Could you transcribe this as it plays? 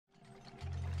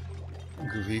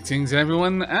Greetings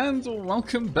everyone and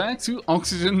welcome back to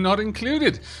Oxygen Not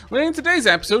Included, where in today's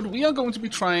episode we are going to be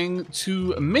trying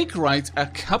to make right a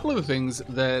couple of things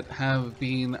that have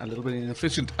been a little bit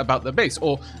inefficient about the base,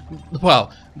 or,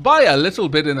 well, by a little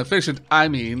bit inefficient I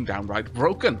mean downright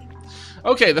broken.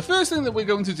 Okay, the first thing that we're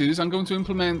going to do is I'm going to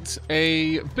implement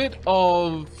a bit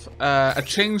of a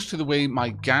change to the way my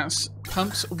gas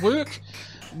pumps work.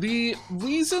 The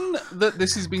reason that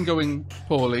this has been going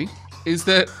poorly is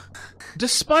that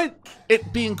despite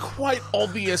it being quite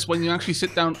obvious when you actually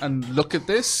sit down and look at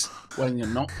this, when you're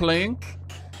not playing,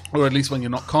 or at least when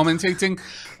you're not commentating,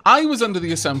 I was under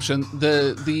the assumption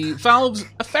the valves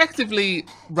effectively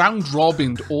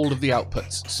round-robined all of the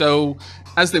outputs. So,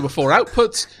 as there were 4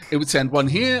 outputs, it would send one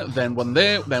here, then one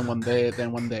there, then one there,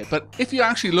 then one there. But if you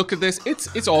actually look at this,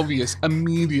 it's obvious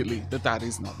immediately that that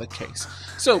is not the case.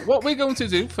 So what we're going to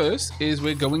do first is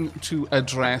we're going to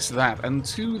address that. And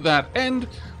to that end,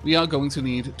 we are going to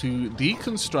need to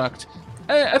deconstruct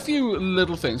a few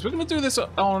little things. We're going to do this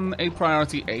on a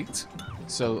priority 8.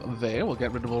 So there, we'll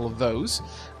get rid of all of those.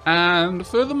 And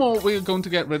furthermore, we're going to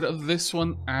get rid of this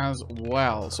one as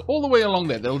well. So all the way along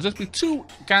there, there'll just be 2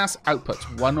 gas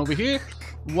outputs. One over here,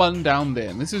 one down there.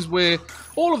 And this is where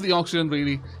all of the oxygen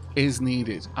really is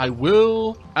needed. I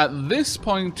will, at this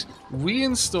point,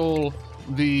 reinstall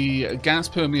the gas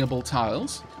permeable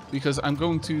tiles, because I'm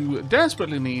going to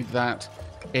desperately need that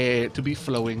air to be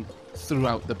flowing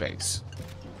throughout the base.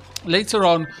 Later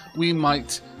on, we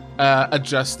might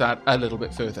adjust that a little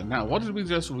bit further. Now, what did we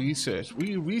just research?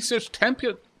 We researched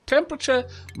temperature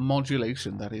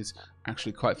modulation. That is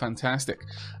actually quite fantastic.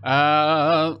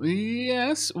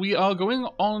 Yes, we are going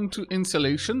on to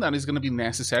insulation. That is going to be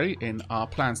necessary in our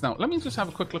plans. Now, let me just have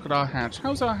a quick look at our hatch.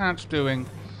 How's our hatch doing?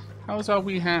 How's our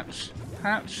wee hatch?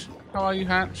 Hatch? How are you,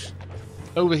 hatch?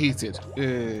 Overheated.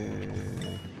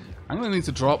 I'm going to need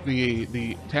to drop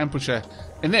the temperature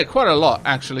in there quite a lot,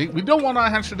 actually. We don't want our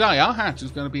hatch to die. Our hatch is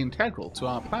going to be integral to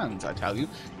our plans, I tell you.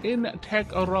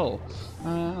 Integral.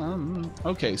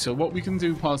 Okay, so what we can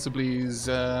do possibly is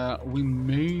we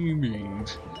may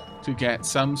need to get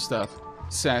some stuff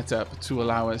set up to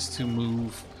allow us to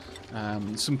move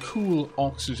some cool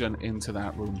oxygen into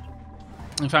that room.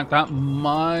 In fact, that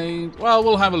might... well,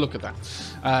 we'll have a look at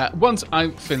that once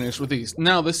I finish with these.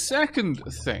 Now, the second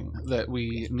thing that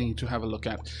we need to have a look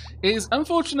at is,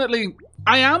 unfortunately,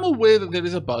 I am aware that there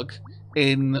is a bug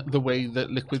in the way that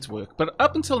liquids work. But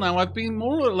up until now, I've been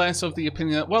more or less of the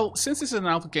opinion that, well, since this is an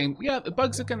alpha game, yeah, the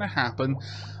bugs are going to happen.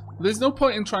 There's no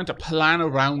point in trying to plan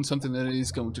around something that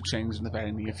is going to change in the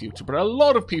very near future. But a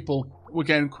lot of people were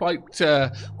getting quite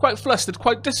flustered,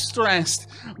 quite distressed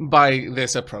by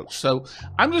this approach. So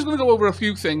I'm just going to go over a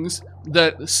few things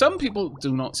that some people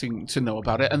do not seem to know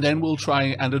about it, and then we'll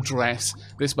try and address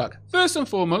this bug. First and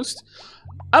foremost,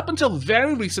 up until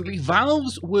very recently,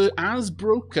 valves were as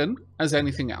broken as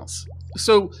anything else.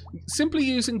 So simply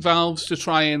using valves to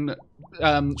try and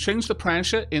change the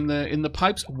pressure in the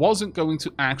pipes wasn't going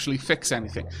to actually fix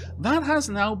anything. That has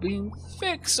now been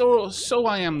fixed, or so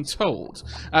I am told.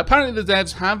 Apparently the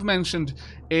devs have mentioned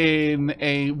in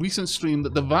a recent stream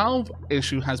that the valve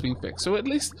issue has been fixed. So at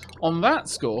least on that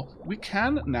score, we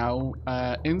can now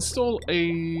install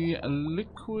a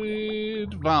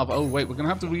liquid valve. Oh wait, we're going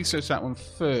to have to research that one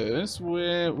first.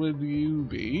 Where would you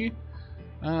be?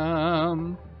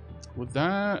 Would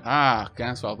that...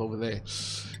 gas valve over there.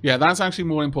 Yeah, that's actually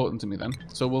more important to me then.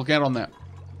 So we'll get on that.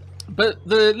 But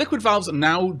the liquid valves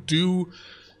now do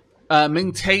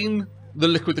maintain the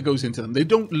liquid that goes into them. They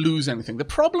don't lose anything. The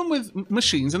problem with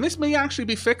machines, and this may actually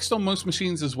be fixed on most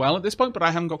machines as well at this point, but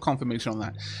I haven't got confirmation on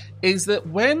that, is that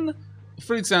when,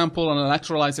 for example, an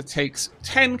electrolyzer takes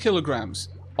 10 kilograms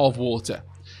of water,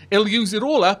 it'll use it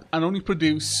all up and only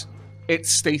produce its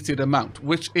stated amount,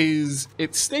 which is,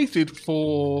 it's stated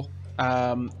for...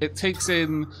 it takes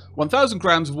in 1,000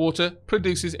 grams of water,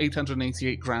 produces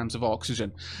 888 grams of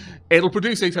oxygen. It'll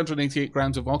produce 888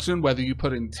 grams of oxygen whether you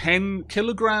put in 10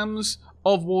 kilograms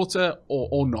of water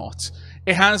or not.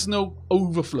 It has no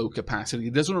overflow capacity.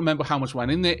 It doesn't remember how much went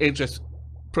in there. It just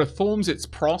performs its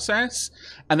process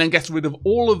and then gets rid of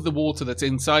all of the water that's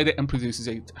inside it and produces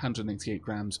 888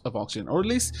 grams of oxygen, or at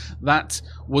least that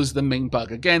was the main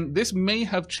bug. Again, this may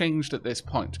have changed at this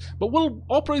point, but we'll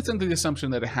operate under the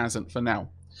assumption that it hasn't for now.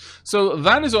 So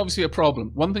that is obviously a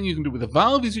problem. One thing you can do with a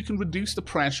valve is you can reduce the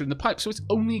pressure in the pipe so it's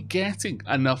only getting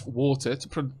enough water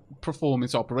to perform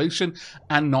its operation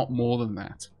and not more than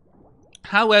that.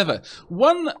 However,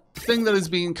 one thing that has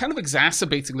been kind of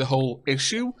exacerbating the whole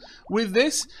issue with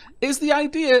this is the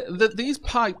idea that these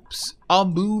pipes are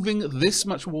moving this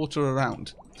much water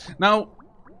around. Now,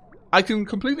 I can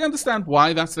completely understand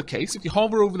why that's the case. If you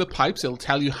hover over the pipes, it'll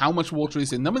tell you how much water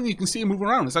is in them, and you can see it moving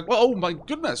around. It's like, well, oh my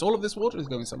goodness, all of this water is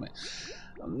going somewhere.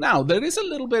 Now, there is a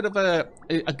little bit of a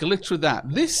glitch with that.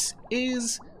 This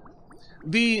is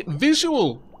the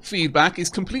visual feedback is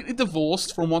completely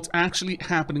divorced from what's actually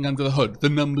happening under the hood, the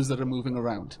numbers that are moving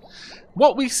around.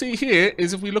 What we see here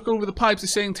is if we look over the pipes,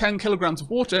 it's saying 10 kilograms of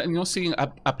water, and you're seeing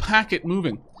a packet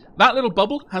moving. That little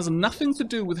bubble has nothing to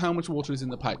do with how much water is in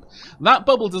the pipe. That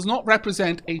bubble does not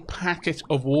represent a packet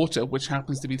of water, which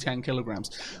happens to be 10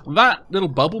 kilograms. That little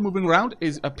bubble moving around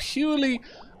is a purely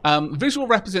visual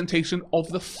representation of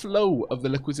the flow of the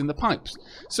liquids in the pipes.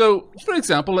 So, for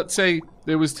example, let's say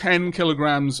there was 10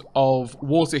 kilograms of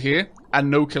water here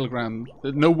and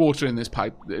no water in this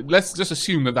pipe. Let's just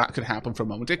assume that that could happen for a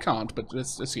moment. It can't, but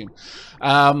let's assume.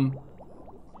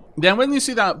 Then when you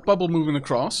see that bubble moving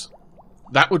across,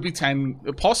 that would be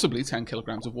possibly 10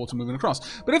 kilograms of water moving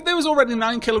across. But if there was already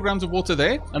 9 kilograms of water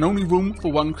there, and only room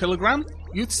for 1 kilogram,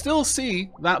 you'd still see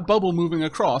that bubble moving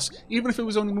across, even if it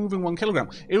was only moving 1 kilogram.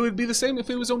 It would be the same if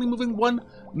it was only moving 1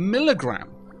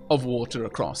 milligram of water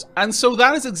across. And so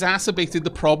that has exacerbated the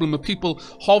problem of people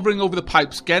hovering over the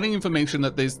pipes, getting information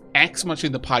that there's X much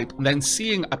in the pipe, and then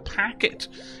seeing a packet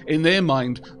in their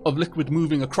mind of liquid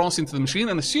moving across into the machine,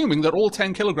 and assuming that all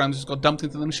 10 kilograms just got dumped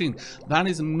into the machine. That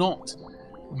is not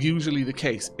usually the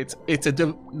case.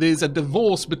 There's a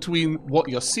divorce between what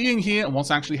you're seeing here and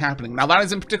what's actually happening. Now, that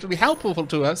isn't particularly helpful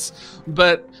to us,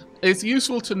 but it's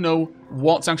useful to know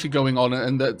what's actually going on,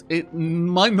 and that it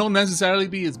might not necessarily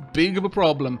be as big of a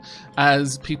problem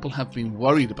as people have been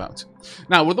worried about.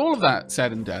 Now, with all of that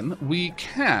said and done, we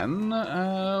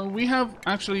have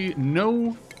actually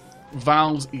no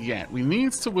valves yet. We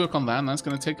need to work on that, and that's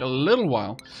going to take a little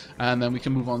while, and then we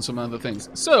can move on to some other things.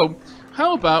 So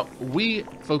how about we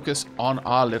focus on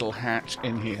our little hatch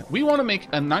in here? We want to make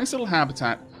a nice little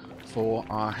habitat for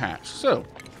our hatch. So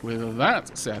with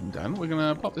that said and done, we're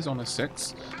going to pop this on a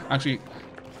 6. Actually,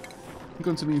 I'm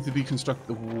going to need to deconstruct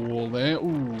the wall there.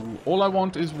 Ooh, all I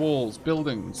want is walls,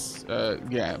 buildings.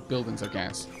 Yeah, buildings, I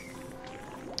guess.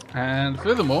 And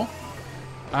furthermore,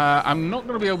 I'm not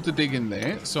going to be able to dig in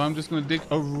there, so I'm just going to dig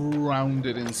around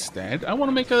it instead. I want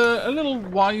to make a little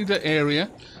wider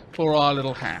area for our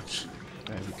little hatch.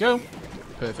 There we go.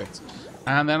 Perfect.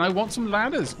 And then I want some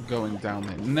ladders going down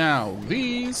there. Now,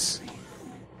 these,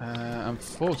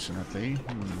 unfortunately,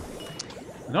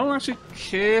 I don't actually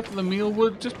care for the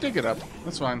mealwood. Just dig it up.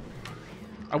 That's fine.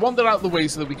 I want that out of the way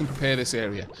so that we can prepare this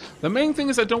area. The main thing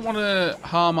is I don't want to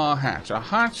harm our hatch. Our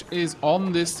hatch is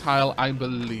on this tile, I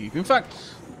believe. In fact,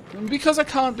 because I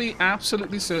can't be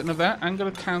absolutely certain of that, I'm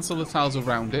going to cancel the tiles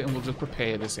around it and we'll just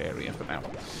prepare this area for now.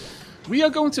 We are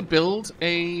going to build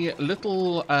a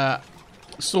little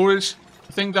storage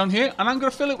thing down here, and I'm going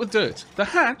to fill it with dirt. The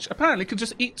hatch apparently can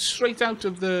just eat straight out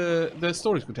of the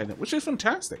storage container, which is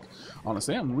fantastic.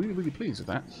 Honestly, I'm really, really pleased with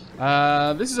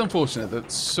that. This is unfortunate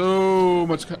that so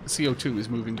much CO2 is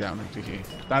moving down into here.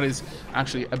 That is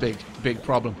actually a big, big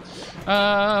problem.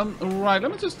 Right, let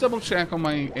me just double check on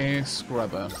my air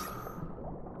scrubber.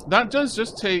 That does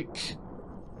just take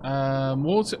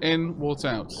water in, water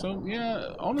out. So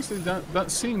yeah, honestly, that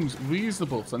seems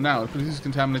reasonable for now. It produces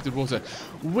contaminated water.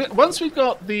 Once we've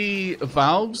got the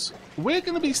valves, we're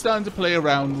going to be starting to play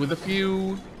around with a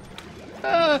few.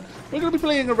 We're going to be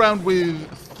playing around with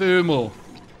thermal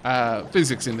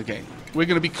physics in the game. We're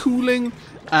going to be cooling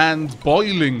and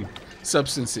boiling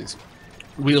substances.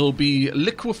 We'll be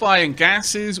liquefying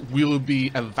gases. We'll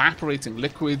be evaporating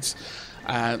liquids,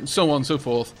 and so on and so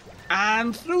forth.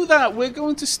 And through that, we're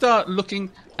going to start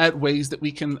looking at ways that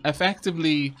we can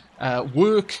effectively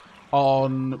work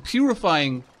on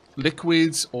purifying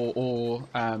liquids or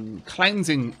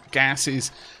cleansing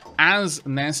gases as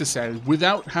necessary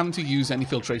without having to use any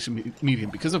filtration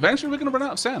medium, because eventually we're going to run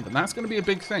out of sand, and that's going to be a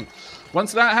big thing.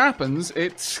 Once that happens,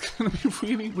 it's going to be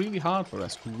really, really hard for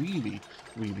us. Really,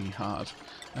 really hard.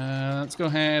 Let's go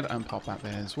ahead and pop that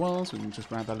there as well, so we can just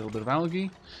grab that little bit of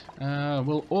algae.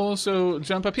 We'll also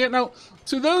jump up here. Now,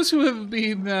 to those who have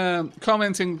been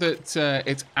commenting that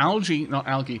it's algae, not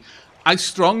algae, I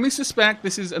strongly suspect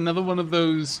this is another one of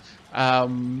those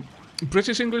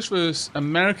British English versus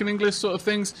American English sort of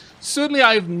things. Certainly,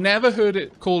 I've never heard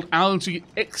it called algae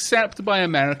except by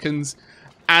Americans,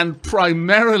 and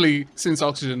primarily since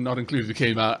Oxygen Not Included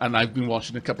came out, and I've been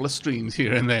watching a couple of streams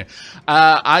here and there.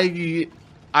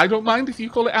 I don't mind if you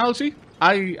call it algae.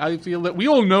 I feel that we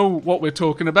all know what we're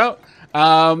talking about,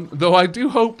 though I do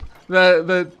hope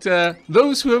that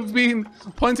those who have been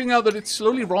pointing out that it's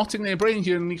slowly rotting their brain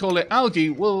here and we call it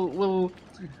algae will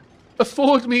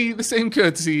afford me the same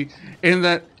courtesy in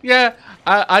that, yeah,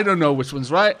 I don't know which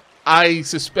one's right. I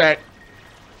suspect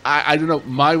I don't know,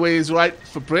 my way is right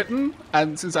for Britain,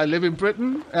 and since I live in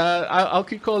Britain, I'll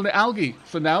keep calling it algae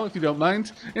for now, if you don't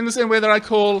mind. In the same way that I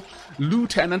call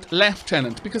lieutenant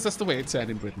lieutenant, because that's the way it's said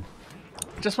in Britain.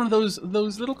 Just one of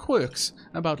those little quirks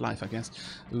about life, I guess.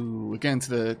 Ooh, again to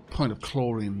the point of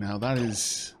chlorine now. That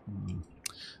is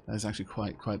actually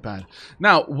quite bad.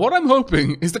 Now, what I'm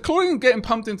hoping is the chlorine getting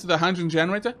pumped into the hydrogen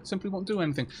generator simply won't do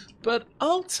anything. But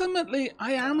ultimately,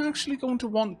 I am actually going to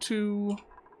want to...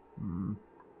 I'm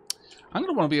going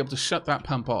to want to be able to shut that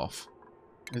pump off,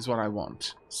 is what I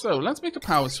want. So, let's make a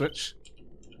power switch.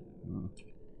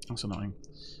 That's annoying.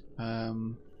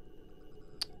 That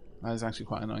is actually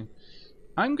quite annoying.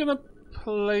 I'm going to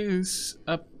place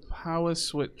a power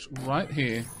switch right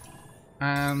here,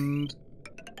 and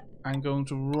I'm going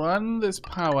to run this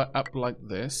power up like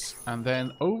this, and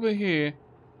then over here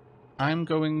I'm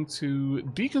going to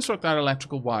deconstruct that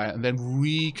electrical wire and then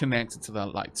reconnect it to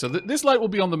that light. So this light will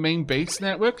be on the main base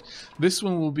network. This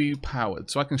one will be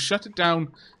powered, so I can shut it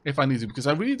down if I need to, because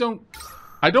I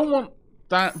don't want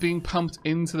that being pumped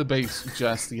into the base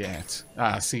just yet.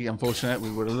 See, unfortunately,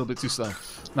 we were a little bit too slow.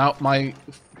 Now,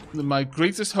 my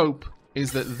greatest hope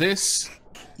is that this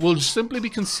will simply be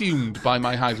consumed by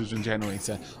my hydrogen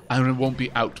generator, and it won't be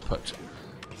output.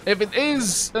 If it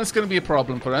is, that's going to be a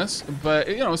problem for us, but,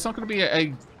 you know, it's not going to be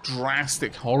a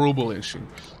drastic, horrible issue.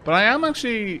 But I am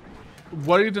actually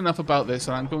worried enough about this,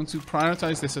 and I'm going to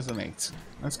prioritize this as an 8.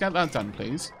 Let's get that done,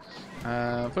 please.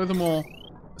 Furthermore,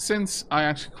 since I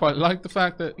actually quite like the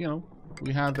fact that, you know,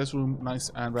 we have this room nice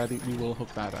and ready, we will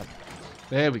hook that up.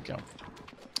 There we go.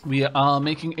 We are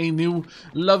making a new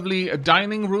lovely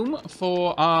dining room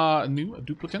for our new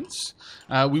duplicants.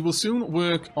 We will soon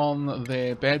work on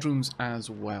their bedrooms as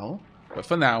well. But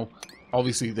for now,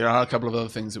 obviously, there are a couple of other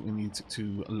things that we need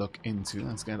to look into.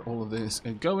 Let's get all of this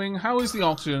going. How is the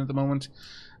oxygen at the moment?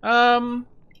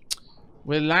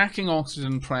 We're lacking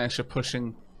oxygen pressure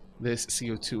pushing this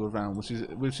CO2 around,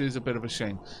 which is a bit of a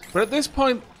shame. But at this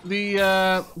point, the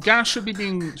gas should be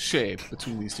being shared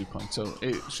between these 2 points, so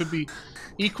it should be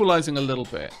equalizing a little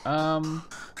bit.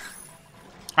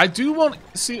 I do want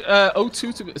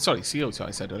O2 to... Sorry, CO2 I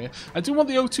said earlier. I do want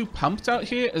the O2 pumped out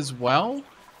here as well,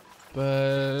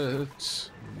 but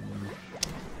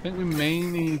I think we may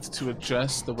need to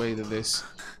adjust the way that this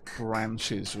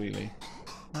branches, really.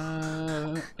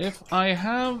 If I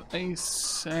have a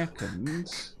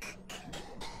second...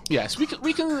 Yes,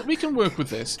 we can work with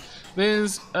this.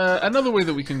 There's another way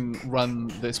that we can run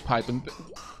this pipe, and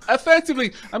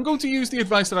effectively, I'm going to use the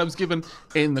advice that I was given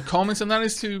in the comments, and that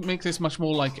is to make this much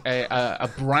more like a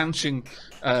branching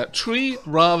tree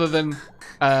rather than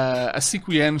a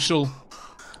sequential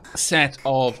set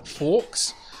of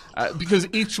forks, because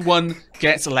each one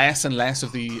gets less and less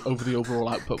of the overall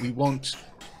output. We won't.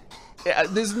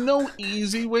 There's no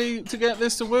easy way to get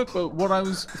this to work, but what I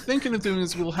was thinking of doing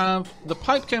is we'll have the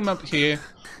pipe come up here,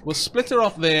 we'll split it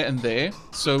off there and there,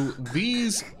 so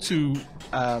these 2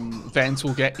 vents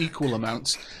will get equal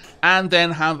amounts, and then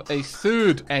have a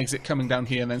third exit coming down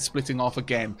here and then splitting off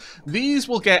again. These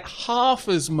will get half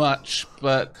as much,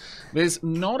 but there's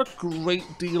not a great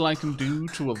deal I can do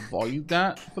to avoid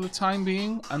that for the time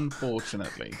being,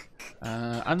 unfortunately.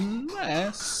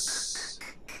 Unless...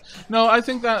 No, I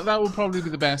think that will probably be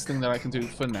the best thing that I can do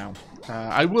for now.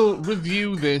 I will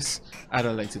review this at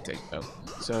a later date, though.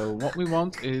 So what we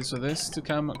want is for this to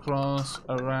come across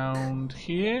around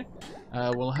here.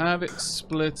 We'll have it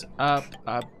split up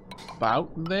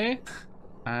about there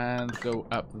and go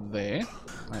up there,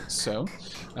 like so.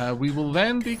 We will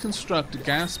then deconstruct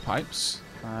gas pipes.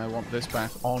 I want this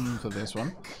back on for this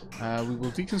one. We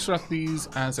will deconstruct these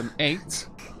as an 8,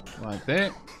 right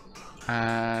there,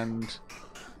 and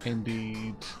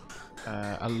indeed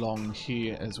along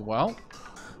here as well,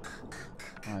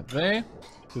 right there,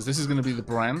 because this is going to be the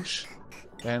branch.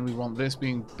 Then we want this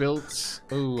being built.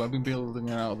 Oh, I've been building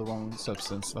it out of the wrong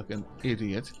substance like an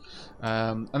idiot.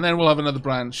 And then we'll have another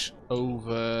branch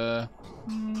over.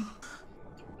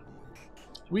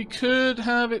 We could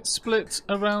have it split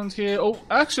around here. Oh,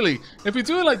 actually, if we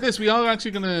do it like this, we are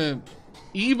actually going to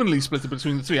evenly split it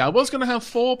between the 3. I was going to have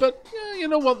 4, but yeah, you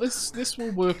know what? This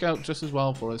will work out just as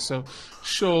well for us. So,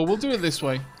 sure, we'll do it this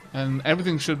way, and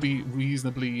everything should be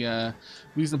reasonably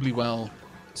well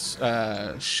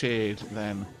shared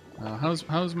then.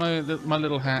 How's my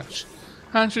little hatch?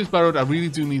 Hatch is burrowed. I really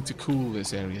do need to cool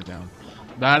this area down.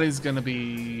 That is going to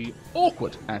be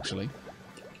awkward, actually.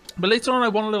 But later on, I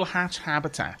want a little hatch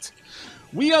habitat.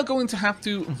 We are going to have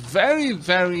to very,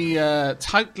 very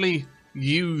tightly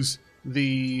use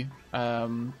the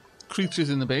creatures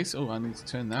in the base. Oh, I need to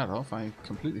turn that off. I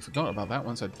completely forgot about that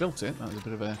once I built it. That was a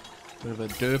bit of a Bit of a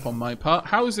derp on my part.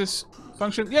 How is this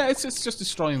function? Yeah, it's just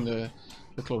destroying the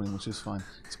chlorine, which is fine.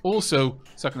 It's also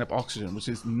sucking up oxygen, which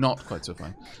is not quite so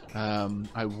fine.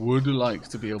 I would like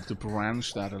to be able to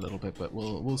branch that a little bit, but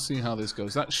we'll see how this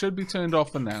goes. That should be turned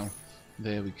off for now.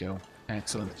 There we go.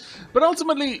 Excellent. But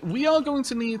ultimately, we are going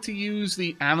to need to use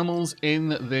the animals in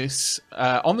this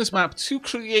on this map to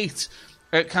create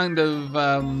a kind of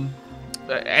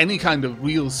any kind of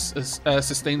real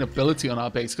sustainability on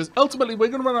our base, because ultimately we're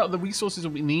going to run out of the resources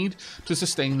that we need to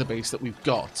sustain the base that we've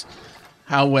got.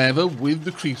 However, with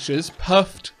the creatures,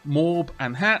 Puffed, Morb,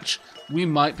 and Hatch, we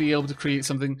might be able to create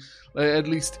something at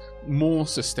least more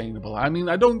sustainable. I mean,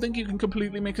 I don't think you can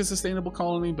completely make a sustainable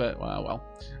colony, but well.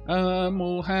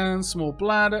 More hands, small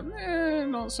bladder.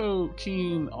 Not so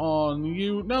keen on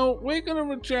you. No, we're going to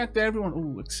reject everyone.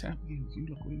 Ooh, except you. You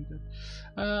look really good.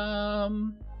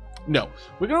 No,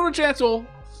 we're going to reject all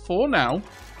for now.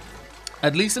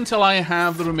 At least until I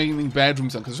have the remaining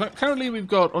bedrooms done. Because currently we've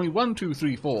got only 1, 2,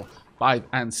 3, 4, 5,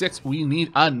 and 6. We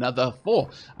need another 4.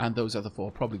 And those other 4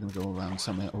 are probably going to go around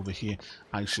somewhere over here,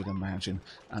 I should imagine.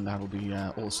 And that'll be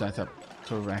all set up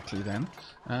correctly then.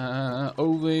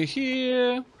 Over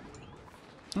here...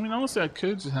 I mean, honestly, I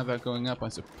could just have that going up, I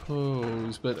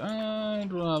suppose. But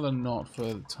I'd rather not for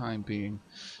the time being.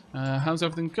 How's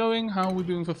everything going? How are we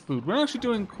doing for food? We're actually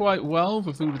doing quite well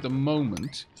for food at the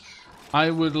moment.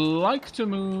 I would like to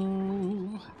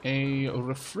move a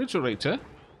refrigerator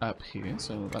up here,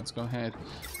 so let's go ahead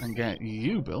and get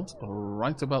you built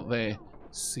right about there.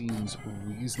 Seems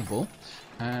reasonable.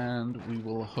 And we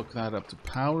will hook that up to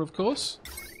power, of course.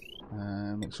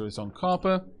 Make sure it's on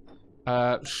copper.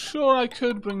 Sure, I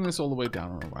could bring this all the way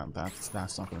down around that.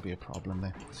 That's not going to be a problem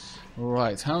there.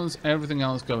 Right, how's everything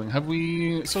else going? Have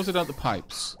we sorted out the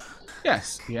pipes?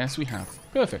 Yes, we have.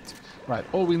 Perfect. Right,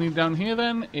 all we need down here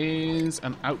then is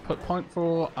an output point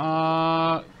for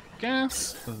our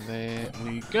gas. There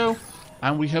we go.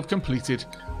 And we have completed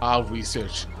our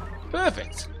research.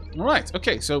 Perfect. Right,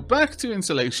 okay, so back to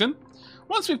insulation.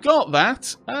 Once we've got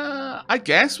that, I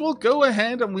guess we'll go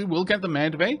ahead and we will get the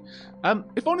med bay.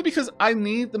 If only because I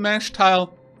need the mesh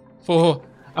tile for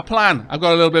a plan I've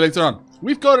got a little bit later on.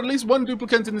 We've got at least one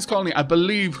duplicant in this colony, I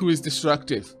believe, who is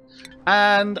destructive.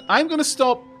 And I'm going to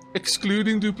stop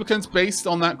excluding duplicants based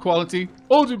on that quality.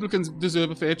 All duplicants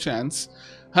deserve a fair chance.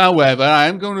 However, I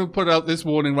am going to put out this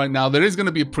warning right now. There is going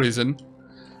to be a prison.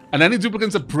 And any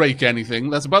duplicants that break anything,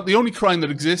 that's about the only crime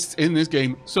that exists in this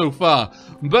game so far.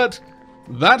 But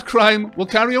that crime will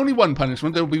carry only one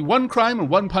punishment. There will be one crime and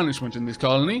one punishment in this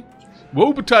colony.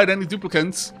 Woe betide any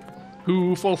duplicants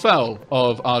who fall foul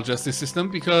of our justice system,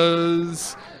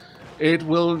 because it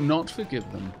will not forgive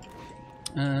them.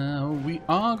 We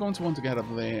are going to want to get up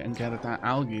there and get at that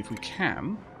algae if we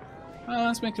can.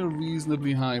 Let's make it a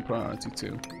reasonably high priority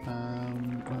too.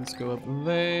 Let's go up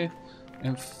there.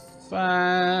 In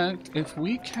fact, if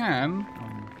we can...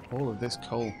 all of this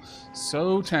coal.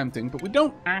 So tempting, but we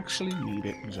don't actually need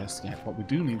it just yet. What we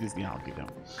do need is the algae though.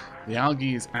 The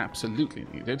algae is absolutely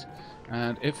needed.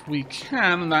 And if we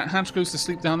can, and that hatch goes to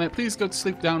sleep down there, please go to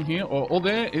sleep down here, or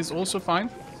there is also fine.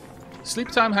 Sleep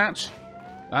time, hatch.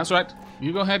 That's right.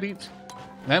 You go ahead, eat.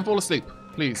 Then fall asleep,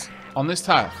 please. On this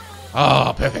tile.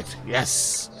 Ah, perfect.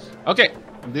 Yes. Okay.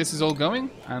 This is all going,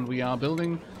 and we are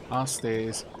building our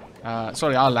stairs.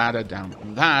 Sorry, our ladder down.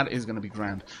 And that is going to be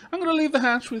grand. I'm going to leave the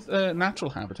hatch with natural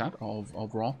habitat of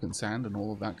rock and sand and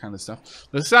all of that kind of stuff.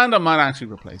 The sand I might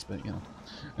actually replace, but, you know,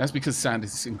 that's because sand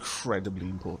is incredibly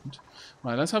important.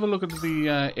 Right, let's have a look at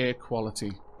the air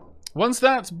quality. Once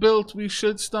that's built, we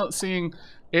should start seeing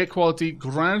air quality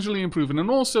gradually improving. And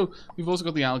also, we've also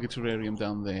got the algae terrarium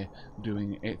down there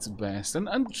doing its best. And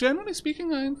generally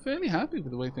speaking, I'm fairly happy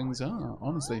with the way things are,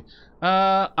 honestly.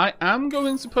 I am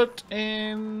going to put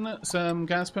in some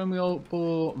gas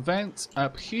permeable vents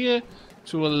up here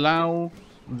to allow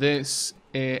this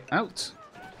air out,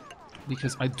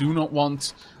 because I do not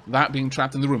want that being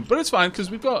trapped in the room. But it's fine, because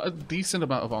we've got a decent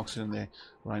amount of oxygen there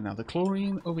right now. The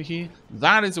chlorine over here,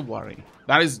 that is a worry.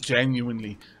 That is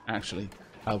genuinely, actually,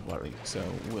 a worry. So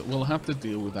we'll have to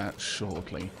deal with that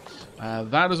shortly.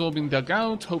 That has all been dug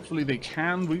out. Hopefully they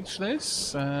can reach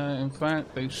this. In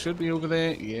fact, they should be over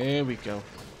there. Here we go.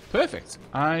 Perfect.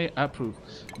 I approve.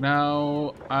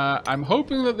 Now, I'm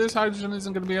hoping that this hydrogen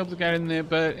isn't going to be able to get in there,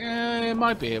 but it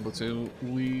might be able to.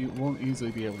 We won't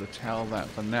easily be able to tell that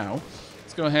for now.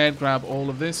 Let's go ahead, grab all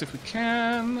of this if we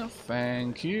can.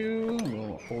 Thank you.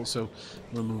 We'll also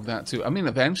remove that too. I mean,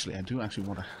 eventually, I do actually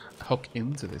want to hook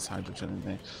into this hydrogen in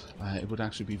there. It would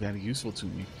actually be very useful to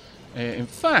me. In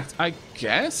fact, I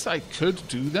guess I could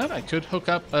do that. I could hook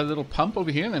up a little pump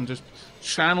over here and then just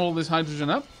channel this hydrogen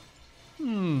up.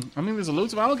 I mean, there's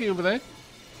loads of algae over there.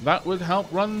 That would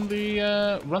help run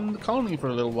the colony for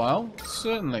a little while,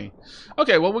 certainly.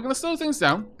 Okay, well, we're going to slow things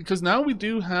down because now we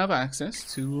do have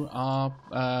access to our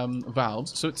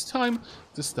valves, so it's time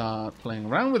to start playing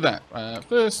around with that.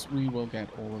 First, we will get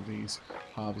all of these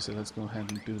harvested. Let's go ahead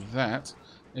and do that.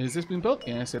 Is this been built?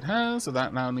 Yes, it has. So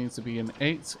that now needs to be an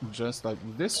 8, just like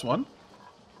this one.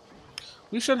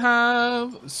 We should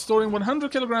have storing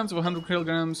 100 kilograms of 100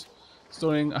 kilograms.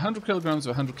 Storing 100 kilograms of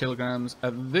 100 kilograms.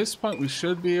 At this point, we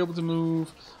should be able to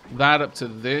move that up to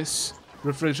this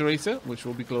refrigerator, which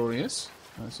will be glorious.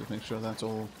 Let's just make sure that's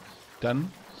all done.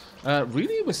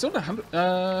 Really? We're still at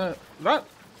 100?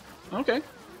 Okay.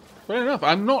 Fair enough.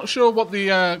 I'm not sure what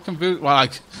the conversion... Well,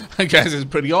 I guess it's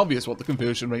pretty obvious what the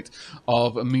conversion rate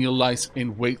of a meal lice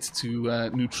in weight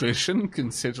to nutrition,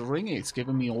 considering it's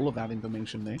given me all of that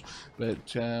information there.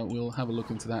 But we'll have a look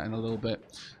into that in a little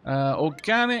bit.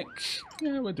 Organic...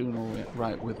 Yeah, we're doing all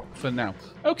right with for now.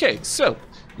 Okay, so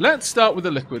let's start with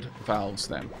the liquid valves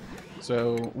then.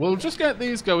 So we'll just get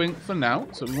these going for now.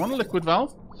 So we want a liquid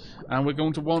valve, and we're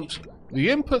going to want the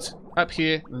input up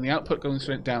here and the output going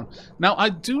straight down. Now, I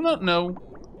do not know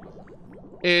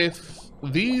if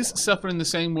these suffer in the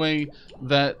same way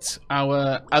that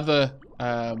our other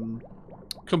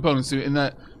components do, in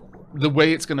that the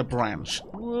way it's going to branch.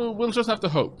 We'll just have to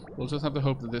hope. We'll just have to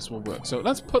hope that this will work. So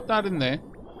let's put that in there.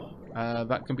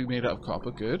 That can be made out of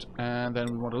copper, good. And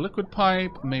then we want a liquid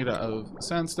pipe made out of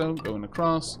sandstone going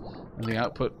across. And the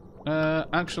output,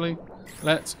 actually,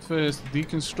 let's first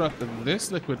deconstruct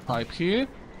this liquid pipe here.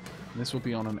 This will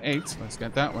be on an 8. Let's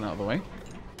get that one out of the way.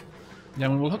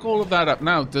 Then we'll hook all of that up.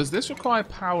 Now, does this require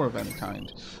power of any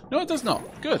kind? No, it does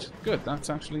not. Good, good. That's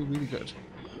actually really good.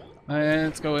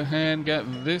 Let's go ahead and get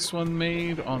this one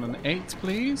made on an 8,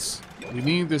 please. We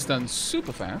need this done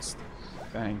super fast.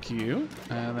 Thank you.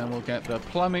 And then we'll get the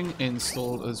plumbing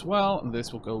installed as well. And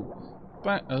this will go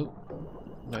back... Oh,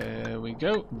 there we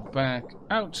go. Back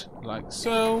out, like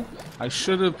so. I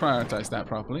should have prioritized that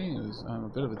properly. I'm a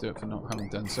bit of a dirt for not having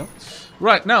done so.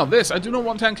 Right, now this. I do not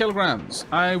want 10 kilograms.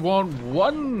 I want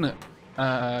 1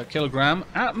 kilogram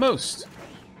at most.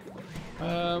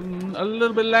 A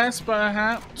little bit less,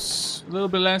 perhaps. A little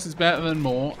bit less is better than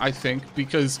more, I think.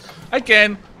 Because,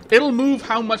 again, it'll move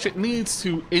how much it needs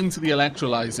to into the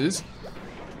electrolyzers.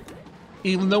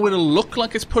 Even though it'll look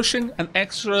like it's pushing an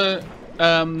extra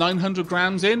 900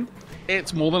 grams in,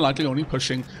 it's more than likely only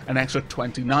pushing an extra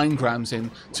 29 grams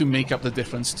in to make up the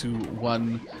difference to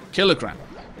 1 kilogram.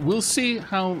 We'll see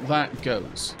how that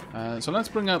goes. So let's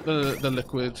bring up the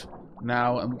liquid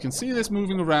now, and we can see this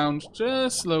moving around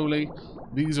just slowly.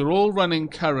 These are all running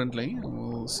currently,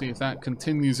 and we'll see if that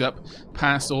continues up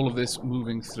past all of this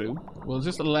moving through. We'll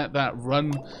just let that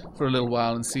run for a little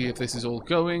while and see if this is all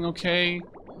going okay.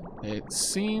 It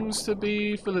seems to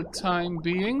be for the time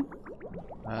being.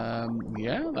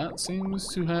 Yeah, that seems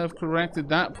to have corrected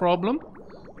that problem.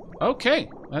 Okay,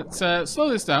 let's slow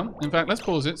this down. In fact, let's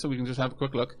pause it so we can just have a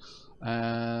quick look.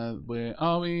 Where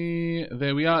are we?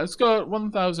 There we are. It's got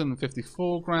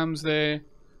 1,054 grams there.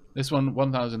 This one,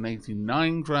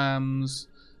 1,089 grams.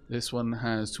 This one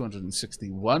has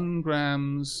 261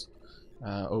 grams.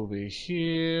 Over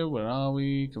here, where are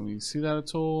we? Can we see that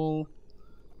at all?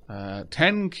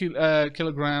 10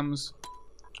 kilograms.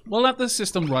 We'll let the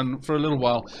system run for a little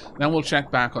while, then we'll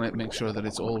check back on it, make sure that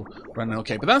it's all running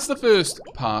okay. But that's the first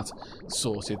part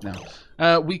sorted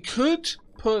now. We could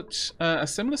put a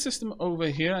similar system over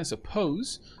here, I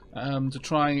suppose, to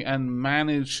try and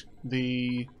manage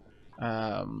the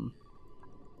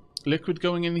liquid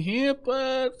going in here,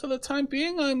 but for the time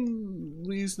being, I'm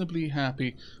reasonably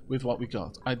happy with what we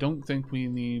got. I don't think we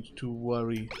need to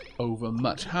worry over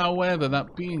much. However,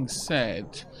 that being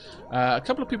said, a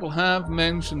couple of people have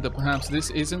mentioned that perhaps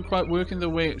this isn't quite working the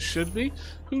way it should be.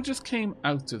 Who just came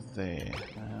out of there?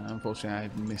 Unfortunately,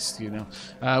 I missed you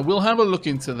now. We'll have a look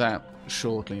into that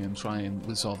shortly and try and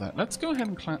resolve that. Let's go ahead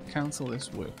and cancel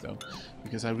this work, though,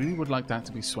 because I really would like that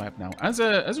to be swept now. As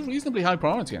a reasonably high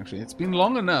priority, actually. It's been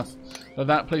long enough that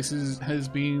that place has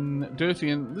been dirty.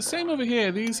 And the same over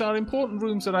here. These are important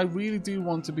rooms that I really do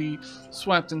want to be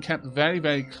swept and kept very,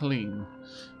 very clean.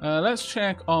 Let's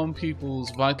check on people's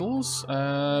vitals.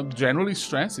 Generally,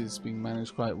 stress is being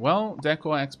managed quite well.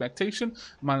 Decor expectation,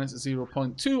 minus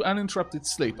 0.2, and interrupted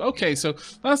sleep. Okay, so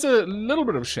that's a little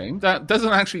bit of a shame. That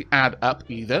doesn't actually add up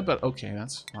either, but okay,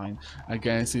 that's fine. I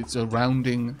guess it's a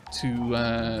rounding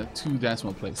to 2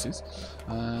 decimal places.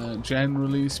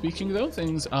 Generally speaking, though,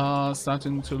 things are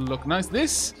starting to look nice.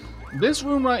 This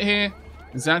room right here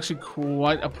is actually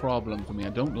quite a problem for me.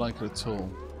 I don't like it at all.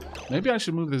 Maybe I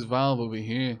should move this valve over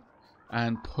here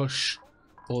and push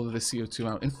all of the CO2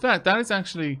 out. In fact, that is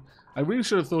actually... I really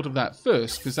should have thought of that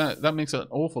first, because that makes an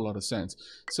awful lot of sense.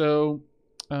 So,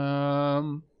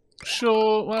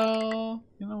 sure, well,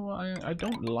 you know what, I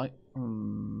don't like...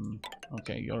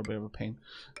 okay, you're a bit of a pain.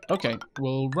 Okay,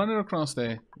 we'll run it across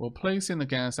there. We'll place in the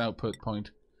gas output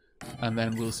point, and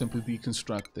then we'll simply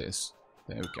deconstruct this.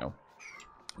 There we go.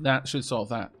 That should solve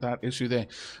that issue there.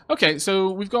 Okay,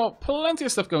 so we've got plenty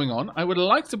of stuff going on. I would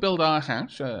like to build our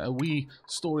hatch, a wee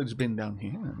storage bin down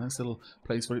here. A nice little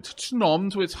place for it to chnom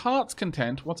to its heart's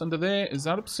content. What's under there? Is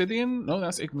that obsidian? No,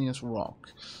 that's igneous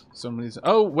rock. Somebody's...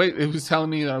 Oh, wait, it was telling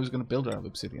me that I was going to build it out of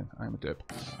obsidian. I'm a derp.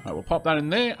 Alright, we'll pop that in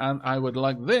there, and I would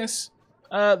like this.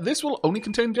 This will only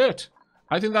contain dirt.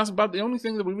 I think that's about the only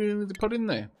thing that we really need to put in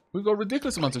there. We've got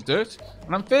ridiculous amounts of dirt,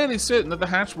 and I'm fairly certain that the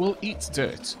hatch will eat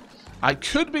dirt. I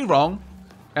could be wrong,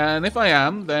 and if I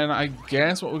am, then I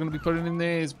guess what we're going to be putting in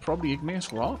there is probably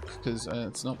igneous rock, because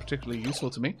it's not particularly useful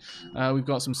to me. We've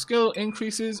got some skill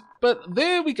increases, but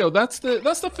there we go. That's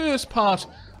the first part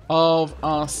of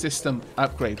our system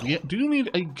upgrade. We do need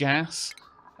a gas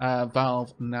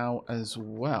valve now as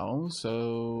well.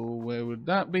 So where would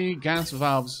that be? Gas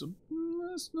valves.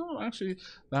 It's not actually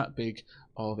that big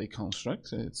of a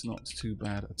construct. It's not too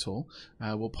bad at all.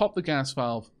 We'll pop the gas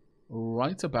valve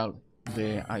right about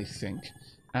there, I think.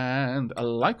 And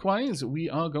likewise, we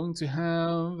are going to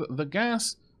have the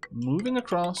gas moving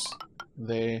across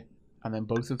there, and then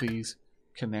both of these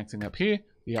connecting up here.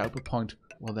 The output point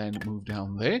will then move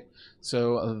down there.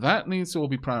 So that needs to all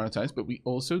be prioritized, but we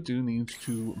also do need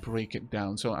to break it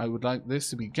down. So I would like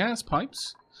this to be gas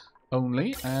pipes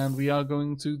only, and we are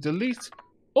going to delete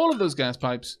all of those gas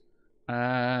pipes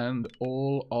and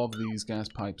all of these gas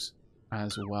pipes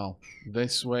as well.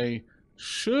 This way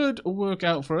should work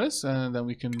out for us, and then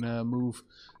we can move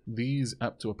these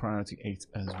up to a priority 8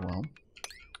 as well.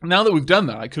 Now that we've done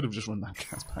that, I could have just run that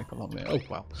gas pipe along there. Oh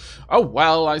well. Oh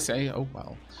well, I say. Oh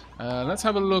well. Let's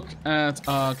have a look at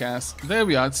our gas. There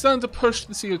we are. It's starting to push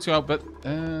the CO2 out, but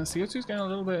CO2 is getting a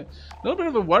little bit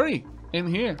of a worry in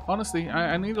here. Honestly,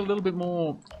 I need a little bit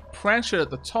more pressure at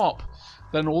the top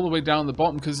than all the way down the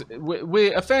bottom, because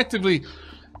we're effectively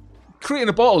creating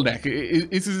a bottleneck.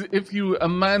 It's as if you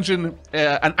imagine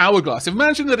an hourglass.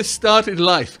 Imagine that it started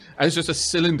life as just a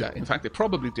cylinder. In fact, it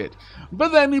probably did. But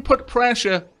then you put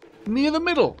pressure near the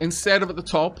middle instead of at the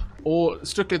top or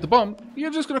strictly at the bottom.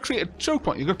 You're just going to create a choke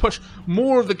point. You're going to push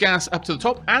more of the gas up to the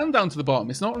top and down to the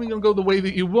bottom. It's not really going to go the way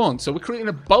that you want. So we're creating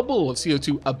a bubble of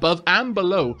CO2 above and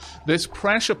below this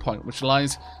pressure point, which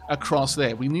lies across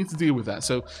there. We need to deal with that.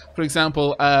 So, for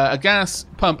example, a gas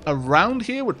pump around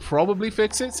here would probably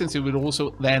fix it, since it would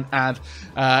also then add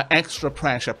extra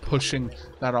pressure pushing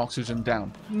that oxygen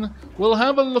down. We'll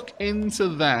have a look into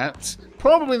that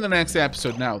probably in the next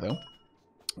episode now, though.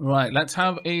 Right, let's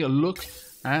have a look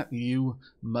at you,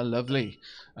 my lovely.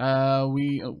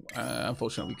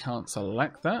 Unfortunately, we can't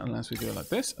select that unless we do it like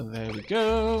this. There we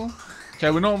go. Okay,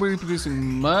 we're not really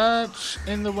producing much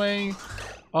in the way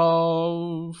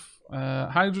of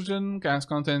hydrogen. Gas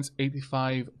contents,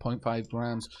 85.5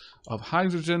 grams of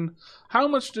hydrogen. How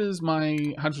much does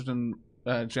my hydrogen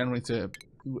generator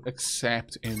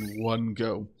accept in one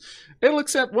go? It'll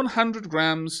accept 100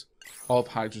 grams of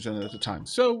hydrogen at a time.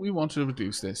 So we want to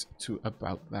reduce this to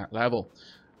about that level.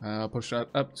 Push that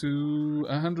up to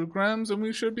 100 grams and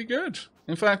we should be good.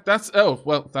 In fact, that's what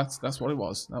it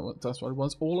was. That's what it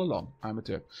was all along. I'm a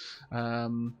tip.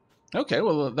 Okay,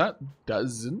 well, that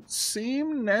doesn't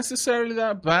seem necessarily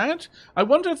that bad. I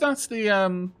wonder if that's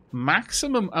the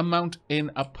maximum amount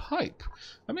in a pipe.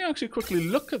 Let me actually quickly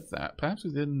look at that. Perhaps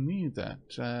we didn't need that.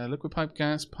 Liquid pipe,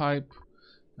 gas pipe,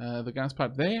 the gas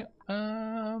pipe there.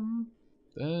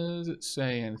 Does it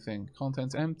say anything?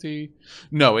 Contents empty.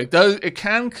 No, it does. It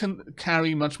can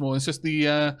carry much more. It's just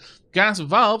the gas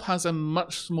valve has a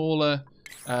much smaller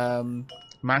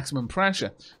maximum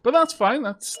pressure, but that's fine.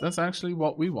 That's actually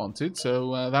what we wanted,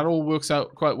 so that all works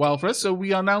out quite well for us. So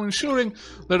we are now ensuring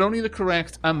that only the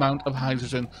correct amount of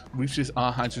hydrogen reaches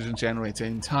our hydrogen generator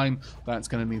in time. That's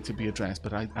going to need to be addressed,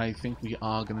 but I think we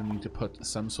are going to need to put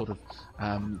some sort of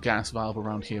gas valve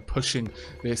around here pushing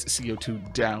this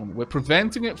CO2 down. We're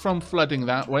preventing it from flooding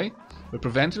that way. We're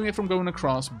preventing it from going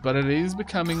across, but it is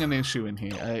becoming an issue in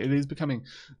here. It is becoming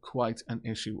quite an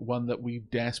issue, one that we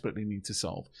desperately need to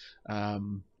solve.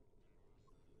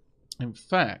 In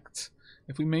fact,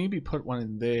 if we maybe put one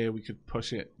in there, we could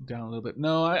push it down a little bit.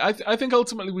 No, I think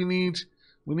ultimately we need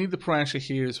the pressure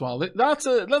here as well. That's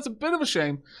a bit of a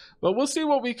shame, but we'll see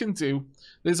what we can do.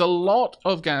 There's a lot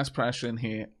of gas pressure in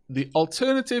here. The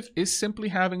alternative is simply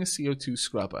having a CO2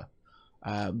 scrubber.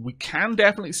 We can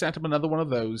definitely set up another one of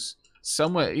those.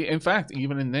 somewhere, in fact,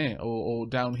 even in there or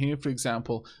down here, for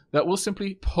example, that will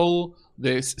simply pull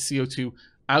this CO2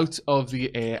 out of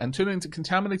the air and turn it into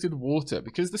contaminated water.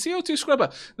 Because the CO2 scrubber,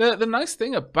 the nice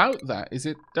thing about that is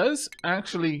it does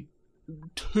actually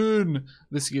turn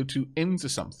the CO2 into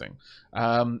something.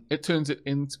 It turns it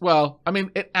into, well, I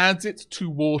mean, it adds it to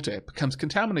water. It becomes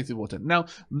contaminated water. Now,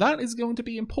 that is going to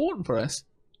be important for us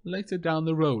later down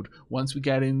the road, once we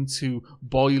get into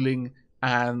boiling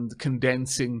and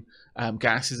condensing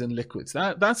gases and liquids.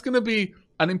 That's going to be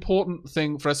an important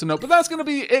thing for us to know. But that's going to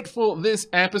be it for this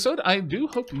episode. I do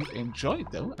hope you enjoyed,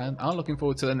 though, and are looking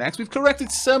forward to the next. We've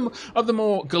corrected some of the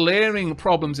more glaring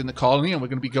problems in the colony, and we're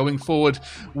going to be going forward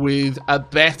with a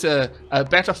better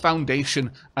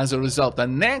foundation as a result. The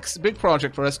next big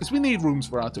project for us is we need rooms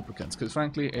for our duplicants, because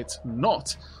frankly, it's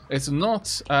not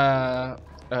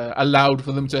allowed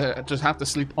for them to just have to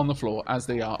sleep on the floor as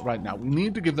they are right now. We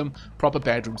need to give them proper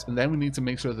bedrooms, and then we need to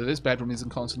make sure that this bedroom isn't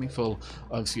constantly full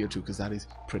of CO2, because that is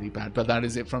pretty bad. But that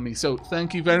is it from me. So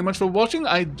thank you very much for watching.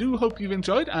 I do hope you've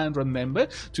enjoyed, and remember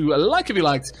to like if you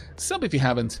liked, sub if you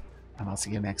haven't, and I'll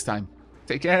see you next time.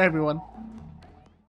 Take care, everyone.